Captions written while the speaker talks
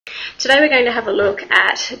Today we're going to have a look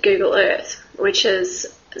at Google Earth, which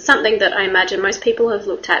is something that I imagine most people have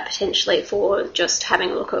looked at potentially for just having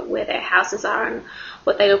a look at where their houses are and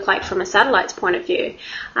what they look like from a satellite's point of view.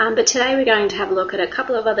 But today we're going to have a look at a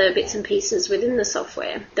couple of other bits and pieces within the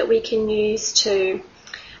software that we can use to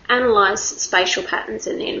analyse spatial patterns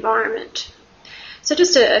in the environment. So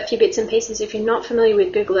just a few bits and pieces if you're not familiar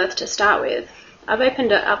with Google Earth to start with. I've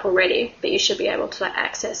opened it up already, but you should be able to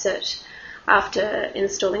access it after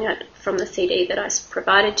installing it from the CD that I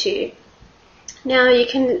provided to you. Now you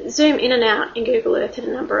can zoom in and out in Google Earth in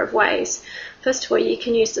a number of ways. First of all, you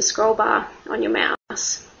can use the scroll bar on your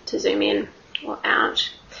mouse to zoom in or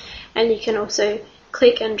out, and you can also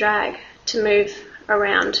click and drag to move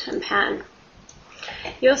around and pan.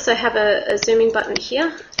 You also have a zooming button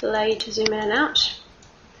here to allow you to zoom in and out,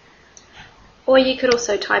 or you could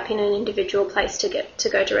also type in an individual place to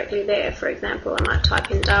go directly there. For example, I might type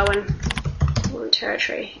in Darwin, Northern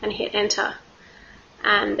Territory, and hit enter,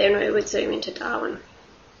 and then we would zoom into Darwin.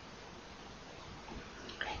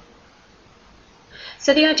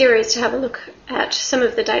 So the idea is to have a look at some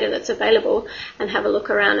of the data that's available and have a look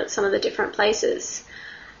around at some of the different places.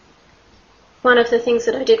 One of the things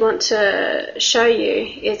that I did want to show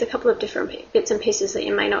you is a couple of different bits and pieces that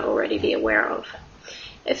you may not already be aware of.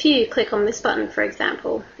 If you click on this button, for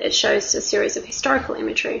example, it shows a series of historical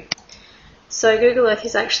imagery. So Google Earth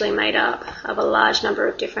is actually made up of a large number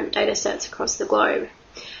of different data sets across the globe,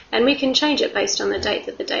 and we can change it based on the date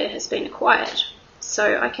that the data has been acquired.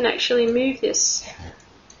 So I can actually move this,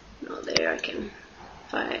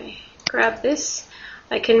 if I grab this,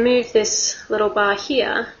 I can move this little bar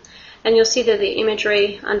here, and you'll see that the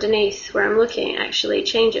imagery underneath where I'm looking actually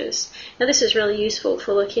changes. Now this is really useful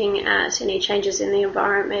for looking at any changes in the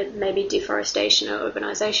environment, maybe deforestation or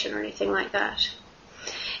urbanisation or anything like that.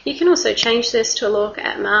 You can also change this to look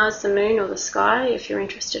at Mars, the Moon, or the sky if you're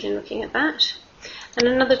interested in looking at that. And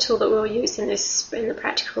another tool that we'll use in the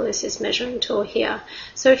practical is this measuring tool here.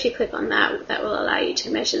 So if you click on that, that will allow you to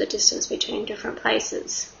measure the distance between different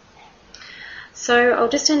places. So I'll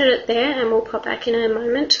just end it there, and we'll pop back in a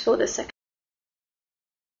moment for the second